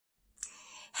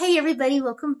Hey everybody,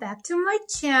 welcome back to my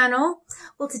channel.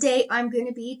 Well, today I'm going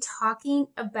to be talking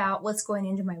about what's going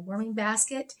into my warming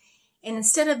basket. And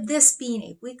instead of this being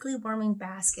a weekly warming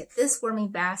basket, this warming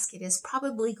basket is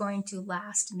probably going to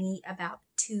last me about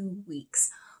 2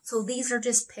 weeks. So these are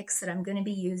just picks that I'm going to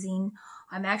be using.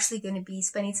 I'm actually going to be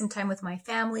spending some time with my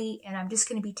family, and I'm just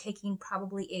going to be taking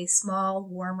probably a small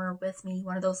warmer with me,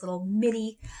 one of those little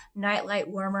mini nightlight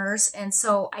warmers. And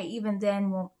so I even then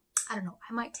won't, I don't know,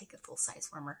 I might take a full-size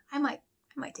warmer. I might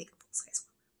take a full-size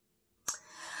warmer.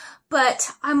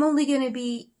 But I'm only going to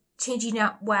be changing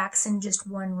out wax in just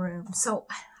one room, so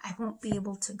I won't be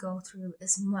able to go through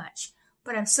as much.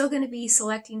 But I'm still going to be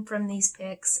selecting from these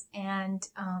picks, and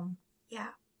yeah.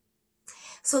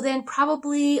 So then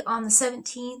probably on the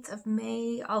 17th of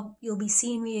May, you'll be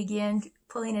seeing me again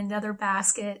pulling another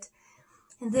basket.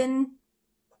 And then,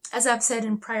 as I've said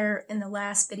in the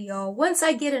last video, once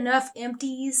I get enough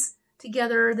empties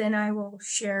together, then I will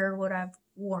share what I've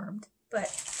warmed. But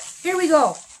here we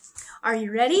go. Are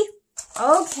you ready?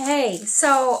 Okay,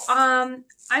 so I'm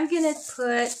gonna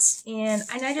put in,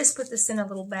 and I just put this in a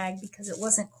little bag because it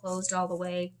wasn't closed all the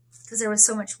way because there was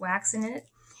so much wax in it.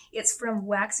 It's from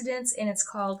Waxidents, and it's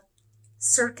called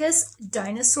Circus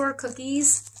Dinosaur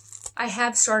Cookies. I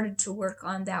have started to work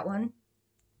on that one,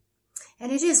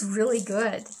 and it is really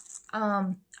good.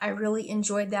 I really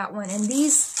enjoyed that one. And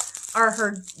these are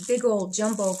her big old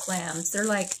jumbo clams. They're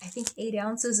like, I think 8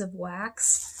 ounces of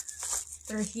wax.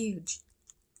 They're huge.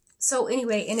 So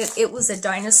anyway, and it was a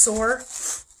dinosaur.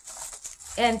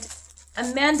 And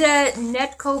Amanda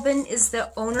Netkoven is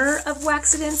the owner of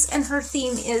Waxidents, and her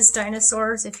theme is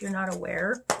dinosaurs, if you're not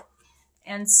aware.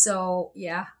 And so,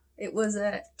 yeah, it was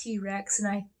a T-Rex, and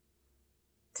I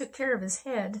took care of his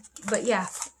head. But yeah,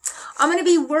 I'm going to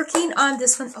be working on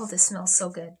this one. Oh, this smells so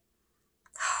good.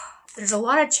 There's a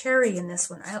lot of cherry in this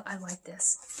one. I like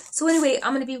this. So anyway,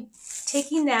 I'm going to be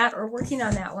taking that or working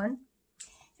on that one.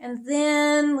 And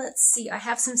then, let's see, I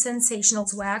have some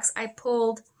ScentSationals wax. I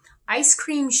pulled Ice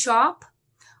Cream Shop.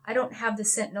 I don't have the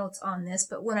scent notes on this,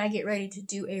 but when I get ready to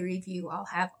do a review, I'll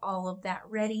have all of that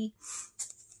ready.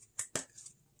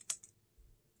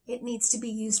 It needs to be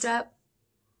used up.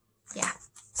 Yeah,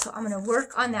 so I'm going to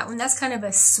work on that one. That's kind of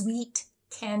a sweet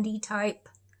candy type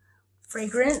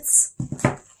fragrance.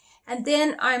 And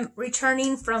then I'm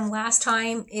returning from last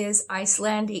time is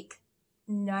Icelandic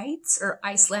Nights, or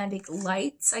Icelandic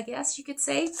Lights, I guess you could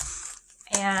say.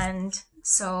 And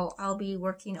so I'll be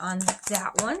working on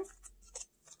that one.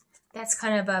 That's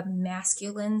kind of a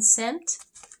masculine scent.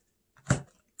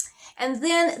 And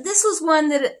then this was one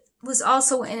that was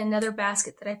also in another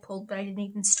basket that I pulled, but I didn't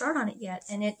even start on it yet.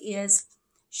 And it is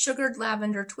Sugared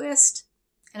Lavender Twist.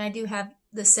 And I do have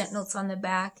the scent notes on the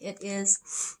back. It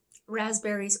is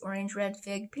raspberries, orange, red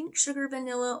fig, pink sugar,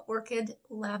 vanilla, orchid,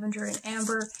 lavender, and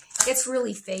amber. It's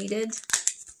really faded.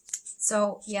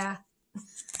 So yeah,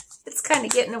 it's kind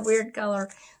of getting a weird color.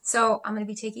 So I'm going to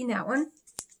be taking that one.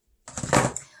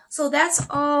 So that's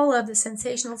all of the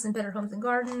ScentSationals and Better Homes and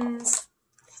Gardens.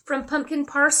 From Pumpkin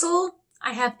Parcel,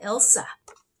 I have Elsa.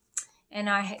 And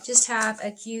I just have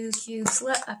a few cubes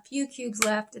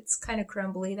left. It's kind of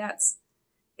crumbly.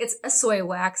 It's a soy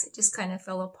wax. It just kind of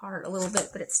fell apart a little bit,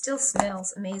 but it still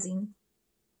smells amazing.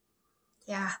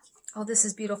 Yeah. Oh, this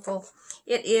is beautiful.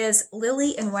 It is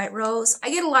Lily and White Rose. I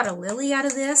get a lot of lily out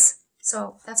of this,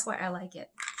 so that's why I like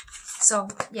it. So,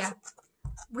 yeah.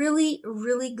 Really,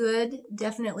 really good.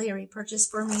 Definitely a repurchase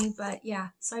for me, but yeah.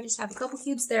 So I just have a couple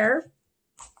cubes there.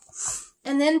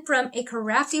 And then from a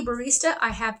Crafty Barista, I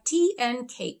have tea and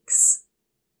cakes.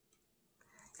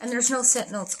 And there's no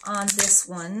scent notes on this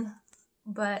one,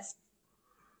 but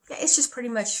yeah, it's just pretty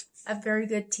much a very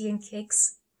good tea and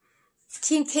cakes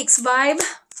vibe.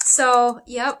 So,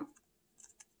 yep.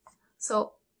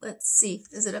 So, let's see.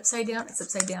 Is it upside down? It's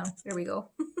upside down. There we go.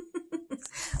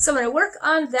 So I'm going to work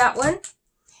on that one.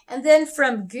 And then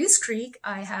from Goose Creek,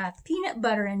 I have peanut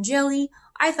butter and jelly.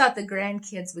 I thought the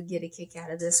grandkids would get a kick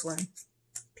out of this one.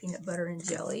 Peanut butter and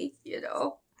jelly, you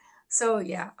know. So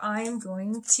yeah, I'm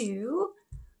going to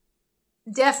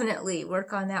definitely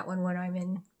work on that one when I'm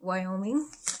in Wyoming.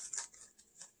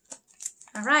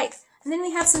 All right. And then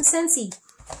we have some Scentsy.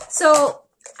 So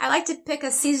I like to pick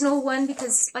a seasonal one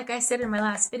because, like I said in my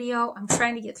last video, I'm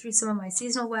trying to get through some of my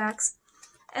seasonal wax.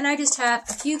 And I just have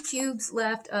a few cubes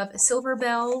left of Silver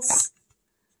Bells.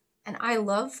 And I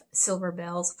love Silver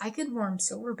Bells. I could warm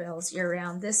Silver Bells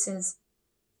year-round. This is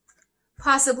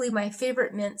possibly my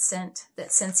favorite mint scent that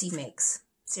Scentsy makes.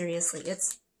 Seriously,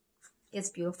 it's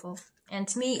beautiful. And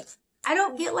to me, I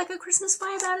don't get like a Christmas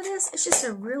vibe out of this. It's just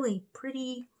a really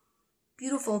pretty,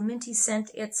 beautiful minty scent.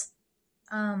 It's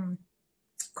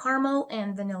caramel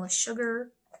and vanilla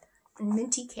sugar. and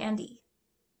minty candy.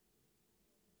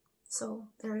 So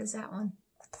there is that one.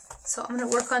 So I'm going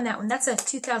to work on that one. That's a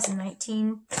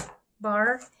 2019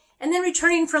 bar. And then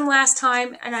returning from last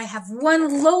time, and I have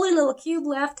one lowly little cube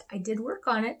left. I did work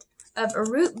on it, of a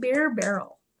root beer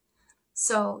barrel.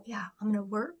 So yeah, I'm going to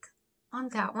work on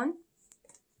that one.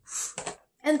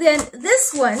 And then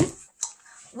this one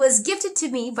was gifted to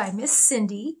me by Miss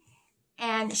Cindy,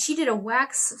 and she did a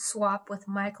wax swap with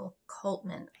Michael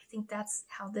Coltman. I think that's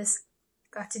how this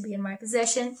got to be in my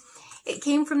possession. It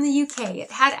came from the UK.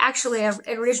 It had actually an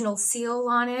original seal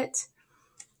on it,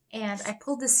 and I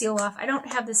pulled the seal off. I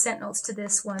don't have the scent notes to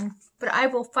this one, but I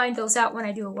will find those out when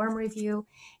I do a worm review.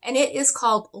 And it is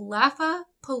called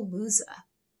Laugh-a-Palooza.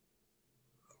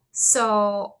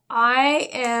 So I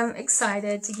am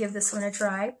excited to give this one a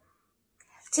try.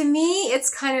 To me,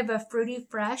 it's kind of a fruity,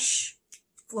 fresh,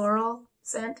 floral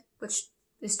scent, which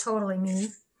is totally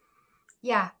me.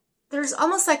 Yeah, there's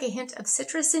almost like a hint of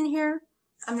citrus in here.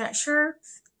 I'm not sure,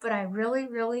 but I really,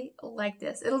 really like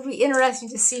this. It'll be interesting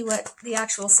to see what the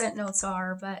actual scent notes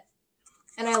are,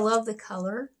 and I love the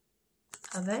color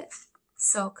of it.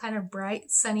 So kind of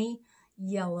bright, sunny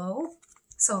yellow.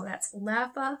 So that's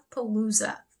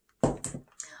Laugh-a-Palooza.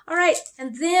 All right,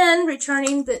 and then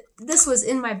returning, this was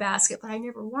in my basket, but I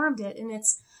never warmed it, and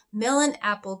it's Melon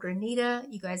Apple Granita.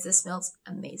 You guys, this smells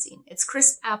amazing. It's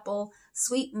crisp apple,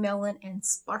 sweet melon, and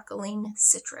sparkling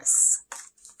citrus.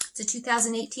 It's a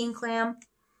 2018 clam.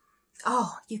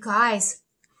 Oh, you guys,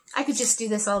 I could just do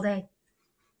this all day.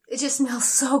 It just smells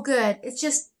so good. It's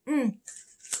just, it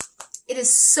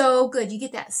is so good. You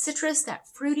get that citrus, that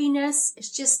fruitiness.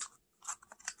 It's just,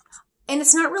 and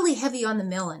it's not really heavy on the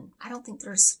melon. I don't think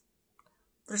there's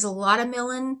a lot of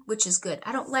melon, which is good.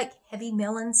 I don't like heavy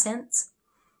melon scents.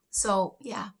 So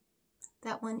yeah,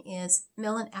 that one is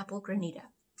Melon Apple Granita.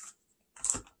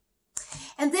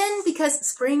 And then because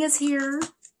spring is here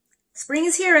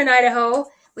in Idaho,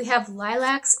 we have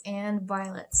Lilacs and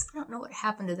Violets. I don't know what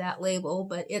happened to that label,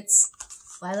 but it's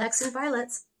Lilacs and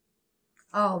Violets.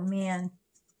 Oh man,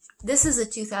 this is a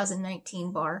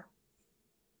 2019 bar.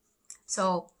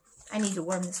 So I need to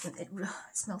warm this one. It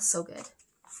smells so good.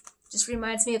 Just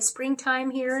reminds me of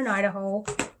springtime here in Idaho.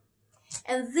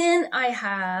 And then I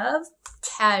have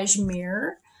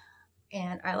Cashmere,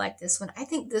 and I like this one. I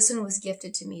think this one was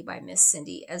gifted to me by Miss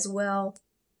Cindy as well.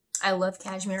 I love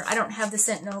Cashmere. I don't have the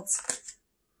scent notes,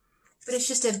 but it's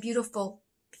just a beautiful,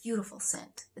 beautiful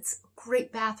scent. It's a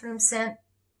great bathroom scent.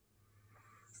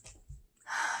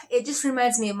 It just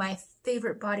reminds me of my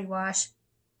favorite body wash.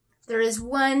 There is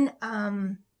one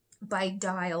by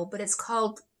Dial, but it's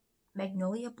called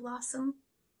Magnolia Blossom.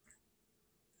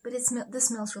 But this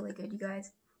smells really good, you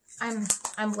guys.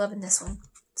 I'm loving this one.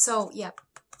 So, yep,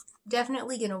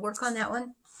 definitely going to work on that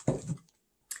one.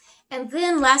 And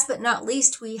then, last but not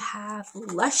least, we have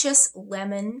Luscious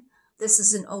Lemon. This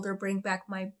is an older Bring Back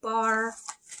My Bar.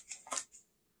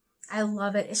 I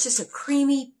love it. It's just a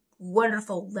creamy,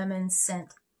 wonderful lemon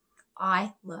scent.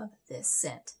 I love this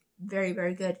scent. Very,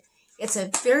 very good. It's a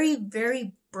very,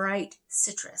 very bright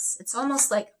citrus. It's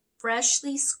almost like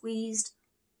freshly squeezed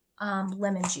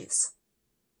lemon juice.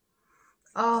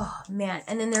 Oh, man.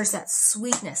 And then there's that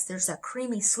sweetness. There's that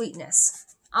creamy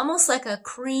sweetness. Almost like a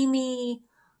creamy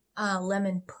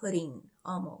lemon pudding,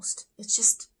 almost. It's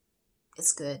just,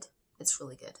 it's good. It's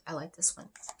really good. I like this one.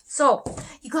 So,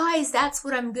 you guys, that's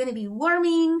what I'm going to be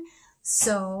warming.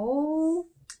 So,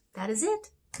 that is it.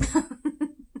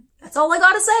 That's all I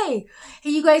got to say.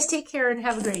 Hey, you guys take care and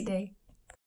have a great day.